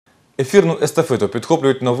Ефірну естафету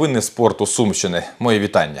підхоплюють новини спорту Сумщини. Мої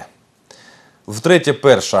вітання. Втретє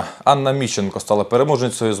перша Анна Міщенко стала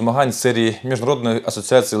переможницею змагань серії Міжнародної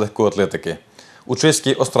асоціації легкої атлетики. У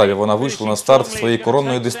чеській Острові вона вийшла на старт своєї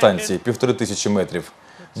коронної дистанції – 1500 метрів.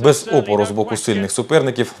 Без опору з боку сильних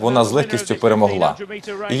суперників вона з легкістю перемогла.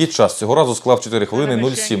 Її час цього разу склав 4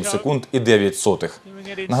 хвилини 07 секунд і 9 сотих.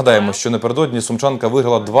 Нагадаємо, що напередодні сумчанка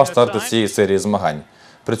виграла 2 старти цієї серії змагань.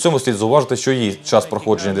 При цьому слід зауважити, що її час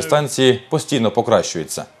проходження дистанції постійно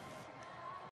покращується.